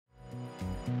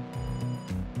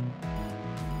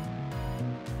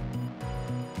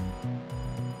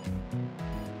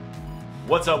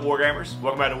What's up, Wargamers?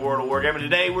 Welcome back to World of Wargaming.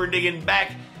 Today we're digging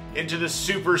back into the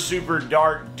super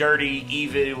dark, dirty,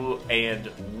 evil, and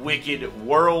wicked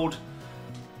world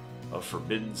of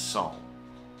Forbidden Psalm.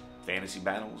 Fantasy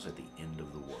battles at the end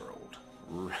of the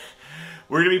world.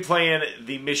 We're going to be playing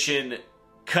the mission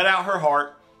Cut Out Her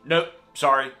Heart. Nope,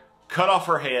 sorry. Cut Off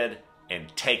Her Head and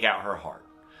Take Out Her Heart.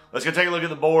 Let's go take a look at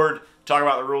the board, talk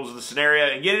about the rules of the scenario,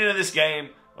 and get into this game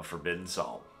of Forbidden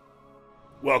Psalm.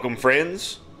 Welcome,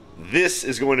 friends. This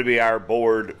is going to be our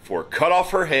board for Cut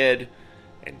Off Her Head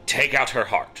and Take Out Her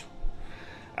Heart.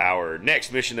 Our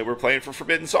next mission that we're playing for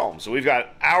Forbidden Psalm. So we've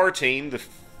got our team,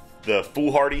 the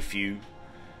foolhardy few,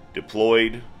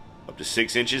 deployed up to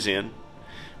 6 inches in.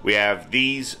 We have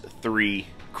these 3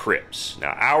 crypts.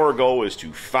 Now our goal is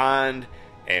to find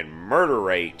and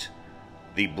murderate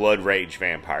the Blood Rage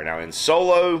Vampire. Now in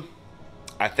solo,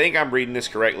 I think I'm reading this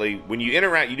correctly. When you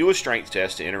interact, you do a strength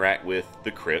test to interact with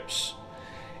the crypts.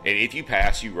 And if you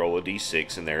pass, you roll a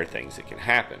d6 and there are things that can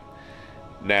happen.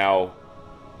 Now,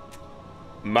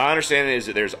 my understanding is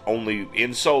that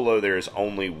in solo, there is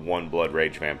only one Blood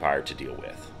Rage Vampire to deal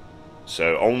with.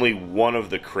 So only one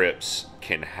of the crypts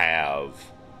can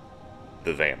have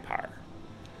the vampire.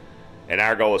 And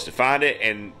our goal is to find it,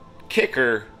 and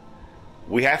kicker,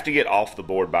 we have to get off the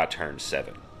board by turn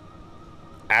 7.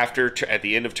 At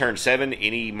the end of turn 7,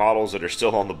 any models that are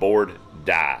still on the board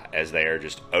die as they are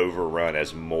just overrun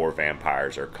as more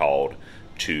vampires are called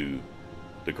to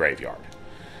the graveyard.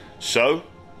 So,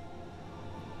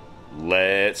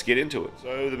 let's get into it.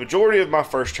 So, the majority of my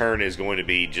first turn is going to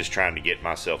be just trying to get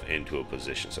myself into a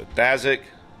position. So, Thazak,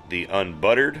 the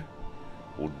Unbuttered,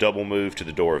 will double move to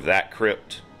the door of that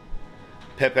crypt.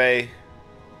 Pepe,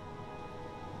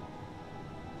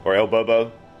 or El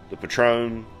Bobo, the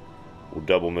Patron, will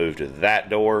double move to that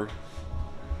door.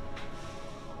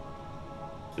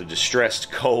 The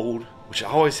Distressed Cold, which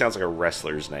always sounds like a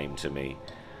wrestler's name to me,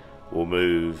 will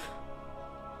move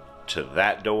to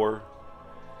that door.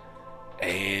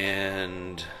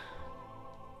 And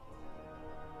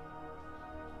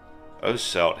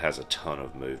Oselt has a ton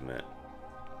of movement.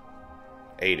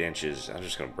 8 inches. I'm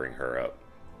just going to bring her up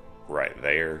right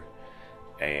there.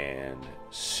 And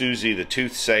Susie the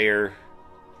Toothsayer,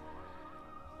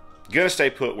 gonna stay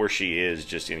put where she is,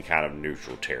 just in kind of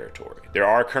neutral territory. There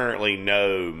are currently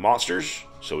no monsters,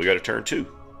 so we go to turn 2.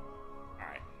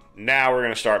 Alright, now we're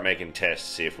gonna start making tests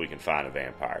to see if we can find a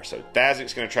vampire. So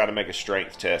Thazak's gonna try to make a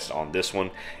strength test on this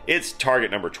one. It's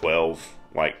target number 12,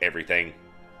 like everything.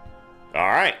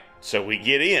 Alright, so we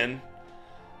get in.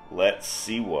 Let's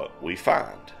see what we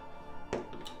find.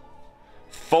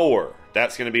 4.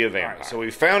 That's going to be a vampire. Right, so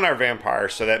we found our vampire,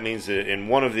 so that means that in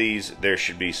one of these, there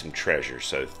should be some treasure.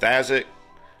 So Thazak,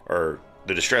 or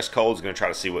the Distressed Cold, is going to try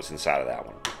to see what's inside of that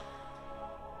one.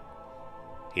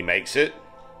 He makes it.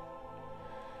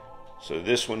 So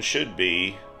this one should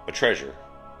be a treasure.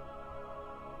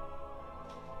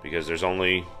 Because there's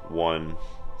only one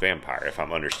vampire, if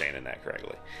I'm understanding that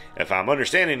correctly. If I'm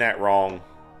understanding that wrong,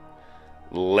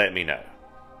 let me know.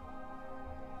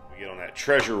 We get on that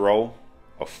treasure roll.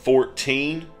 A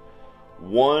 14,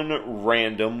 1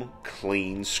 random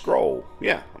clean scroll.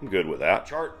 Yeah, I'm good with that.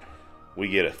 Chart. We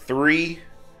get a 3,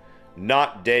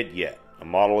 not dead yet. A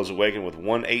model is awakened with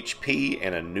 1 HP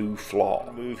and a new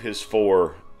flaw. Move his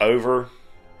 4 over.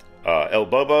 El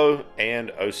Bobo and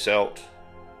Oselt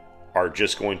are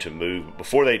just going to move.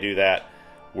 Before they do that,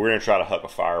 we're going to try to huck a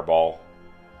fireball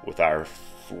with our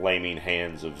flaming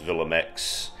hands of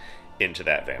Villamex into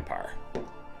that vampire.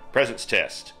 Presence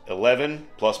test. 11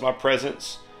 plus my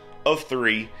presence of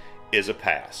 3 is a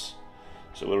pass.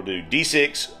 So it'll do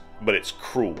D6, but it's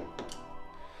cruel.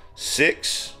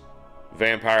 6,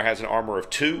 vampire has an armor of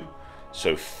 2,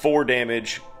 so 4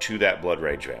 damage to that Blood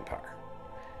Rage Vampire.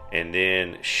 And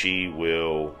then she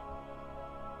will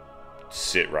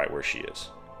sit right where she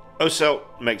is. Oselt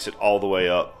makes it all the way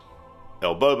up.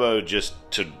 El Bobo just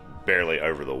to barely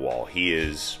over the wall. He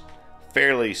is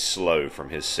fairly slow from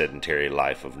his sedentary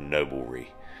life of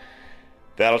noblery.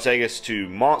 That'll take us to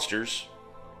monsters,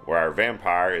 where our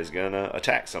vampire is gonna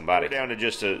attack somebody. We're down to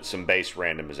just some base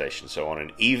randomization. So on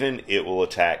an even, it will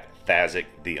attack Thazak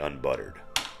the Unbuttered.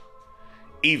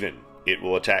 Even, it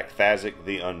will attack Thazak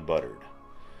the Unbuttered.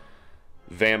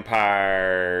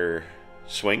 Vampire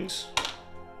swings,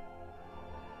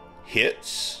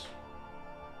 hits.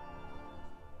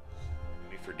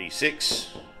 For D6.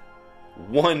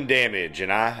 1 damage, and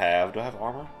do I have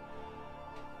armor?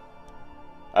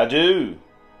 I do.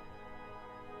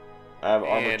 I have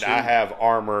armor 2. I have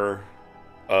armor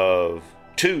of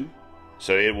 2,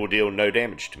 so it will deal no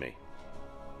damage to me.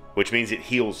 Which means it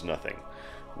heals nothing,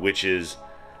 which is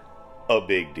a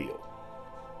big deal.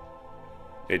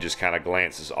 It just kind of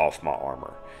glances off my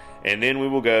armor. And then we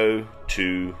will go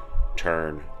to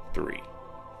turn 3.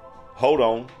 Hold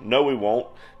on. No, we won't,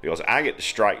 because I get to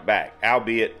strike back,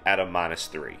 albeit at a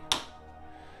 -3.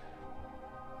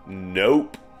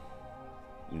 Nope.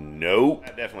 Nope.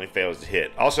 That definitely fails to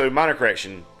hit. Also, minor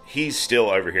correction, he's still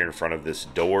over here in front of this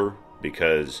door,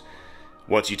 because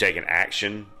once you take an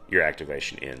action, your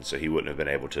activation ends. So he wouldn't have been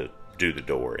able to do the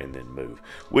door and then move,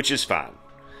 which is fine.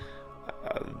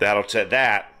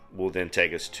 That will then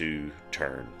take us to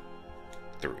turn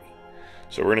 3.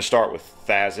 So we're going to start with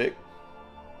Thazik,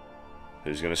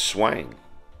 who's going to swing.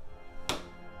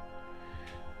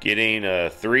 Getting a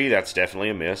 3, that's definitely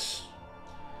a miss.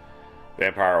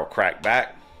 Vampire will crack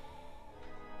back.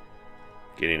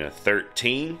 Getting a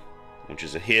 13, which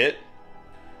is a hit.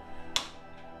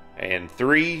 And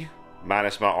 3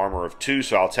 minus my armor of 2,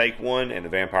 so I'll take 1, and the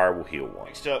vampire will heal 1.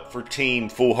 Next up for Team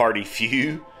Foolhardy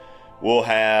Few, we'll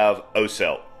have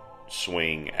Oselt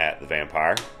swing at the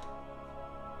vampire.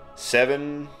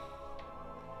 7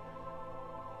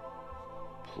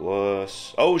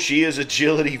 plus... Oh, she is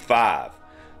agility 5.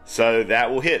 So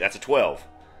that will hit. That's a 12.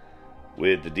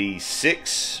 With the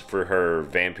D6 for her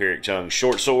Vampiric Tongue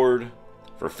short sword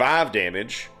for 5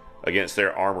 damage against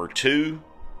their armor 2.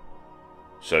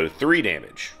 So 3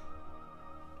 damage.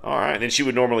 Alright, then she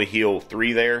would normally heal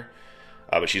 3 there,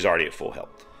 but she's already at full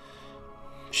health.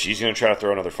 She's going to try to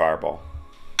throw another fireball.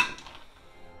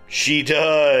 She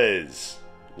does!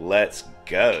 Let's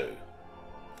go.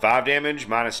 5 damage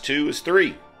minus 2 is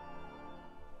 3.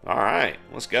 Alright,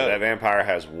 let's go. That vampire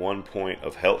has 1 point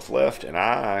of health left, and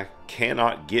I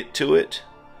cannot get to it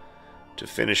to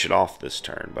finish it off this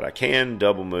turn, but I can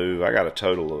double move. I got a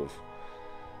total of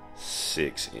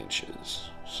 6 inches.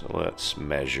 So let's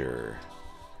measure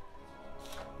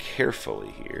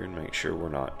carefully here and make sure we're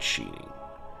not cheating.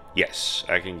 Yes,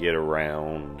 I can get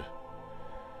around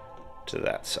to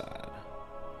that side.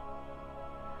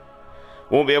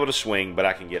 Won't be able to swing, but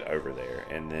I can get over there.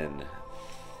 And then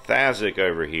Thazik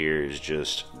over here is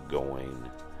just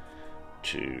going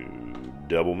to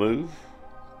double move,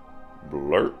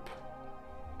 blurp,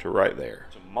 to right there.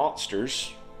 Some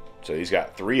monsters. So he's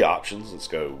got 3 options. Let's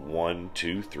go 1,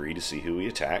 2, 3 to see who he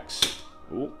attacks.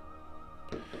 Ooh.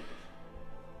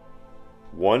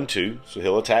 1, 2. So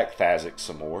he'll attack Thazik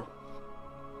some more.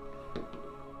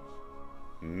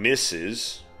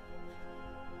 Misses.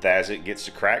 Thazik gets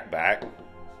to crack back.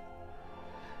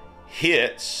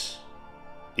 Hits,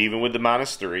 even with the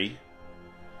 -3.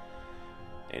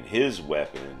 And his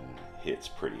weapon hits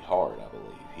pretty hard, I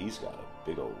believe. He's got a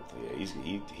big old... Yeah,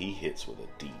 he hits with a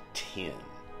D10.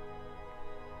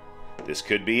 This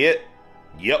could be it.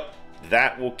 Yep,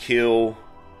 that will kill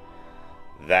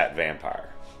that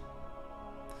vampire.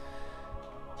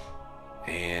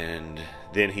 And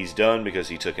then he's done because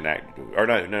he took an active... Or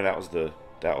no, that was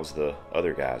the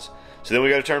other guys. So then we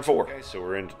go to turn 4. Okay, so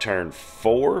we're into turn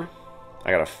 4. I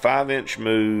got a 5-inch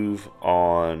move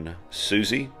on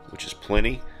Susie, which is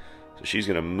plenty. So she's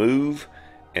going to move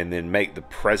and then make the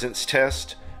presence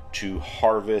test to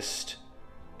harvest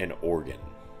an organ,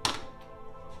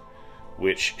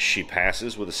 which she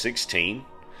passes with a 16.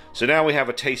 So now we have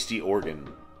a tasty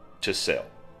organ to sell.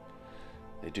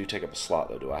 They do take up a slot,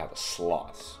 though. Do I have a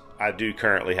slot? I do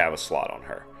currently have a slot on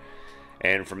her.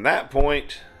 And from that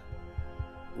point,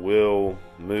 we'll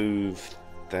move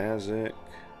Thazik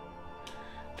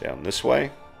down this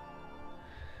way.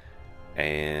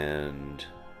 And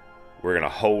we're going to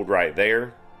hold right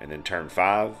there. And then turn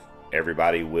 5,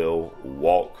 everybody will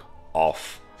walk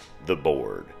off the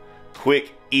board.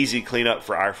 Quick, easy cleanup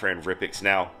for our friend Ripix.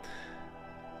 Now,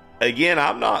 again,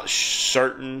 I'm not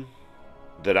certain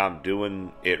that I'm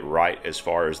doing it right as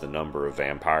far as the number of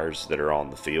vampires that are on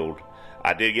the field.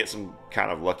 I did get some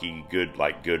kind of lucky,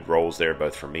 good rolls there,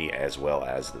 both for me as well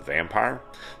as the vampire.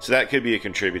 So that could be a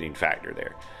contributing factor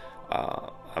there.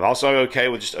 I'm also okay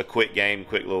with just a quick game,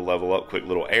 quick little level up, quick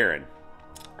little errand.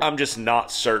 I'm just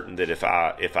not certain that if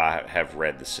I have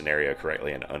read the scenario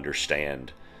correctly and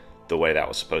understand the way that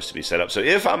was supposed to be set up. So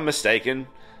if I'm mistaken,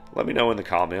 let me know in the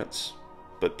comments.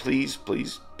 But please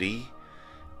be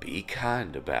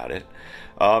kind about it.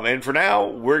 And for now,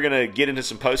 we're going to get into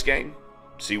some post-game,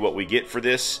 see what we get for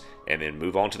this, and then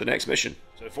move on to the next mission.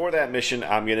 So for that mission,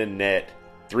 I'm going to net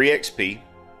 3 XP,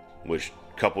 which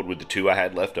coupled with the 2 I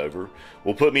had left over,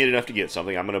 will put me at enough to get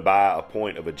something. I'm going to buy a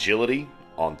point of agility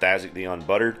on Thazik the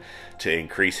Unbuttered to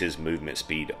increase his movement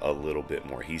speed a little bit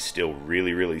more. He's still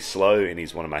really, really slow, and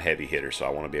he's one of my heavy hitters, so I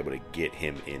want to be able to get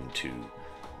him into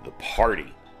the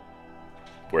party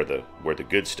where the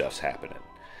good stuff's happening.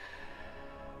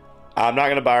 I'm not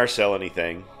going to buy or sell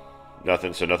anything.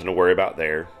 Nothing to worry about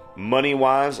there.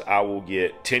 Money-wise, I will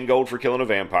get 10 gold for killing a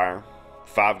vampire,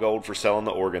 5 gold for selling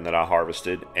the organ that I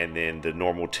harvested, and then the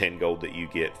normal 10 gold that you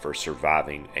get for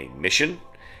surviving a mission.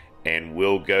 And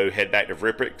we'll go head back to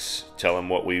Vriprix, tell him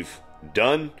what we've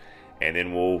done, and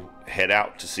then we'll head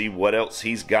out to see what else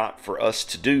he's got for us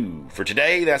to do. For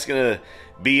today, that's going to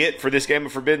be it for this game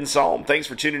of Forbidden Psalm. Thanks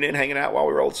for tuning in, hanging out while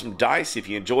we rolled some dice. If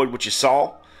you enjoyed what you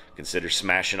saw, consider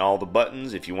smashing all the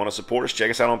buttons. If you want to support us,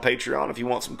 check us out on Patreon. If you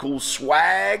want some cool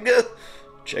swag,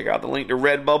 check out the link to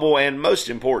Redbubble. And most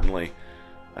importantly,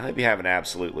 I hope you have an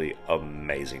absolutely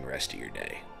amazing rest of your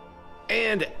day.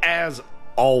 And as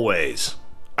always,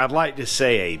 I'd like to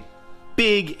say a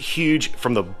big, huge,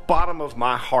 from the bottom of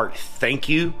my heart, thank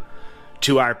you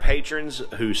to our patrons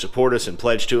who support us and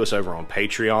pledge to us over on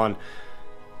Patreon.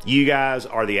 You guys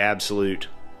are the absolute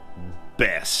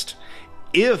best.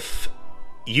 If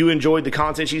you enjoyed the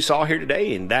content you saw here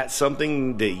today and that's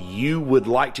something that you would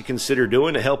like to consider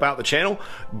doing to help out the channel,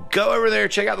 go over there,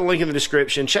 check out the link in the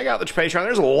description, check out the Patreon.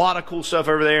 There's a lot of cool stuff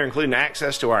over there, including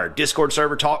access to our Discord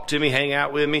server, talk to me, hang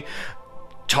out with me,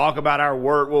 talk about our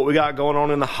work, what we got going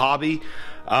on in the hobby,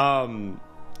 some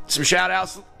shout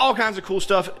outs, all kinds of cool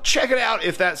stuff. Check it out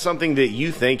if that's something that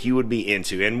you think you would be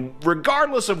into. And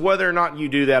regardless of whether or not you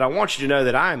do that, I want you to know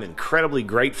that I am incredibly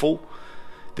grateful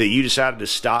that you decided to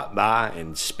stop by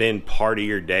and spend part of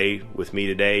your day with me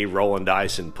today, rolling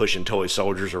dice and pushing toy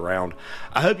soldiers around.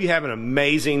 I hope you have an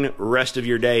amazing rest of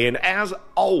your day, and as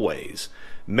always,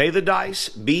 may the dice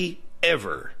be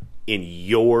ever in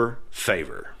your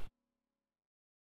favor.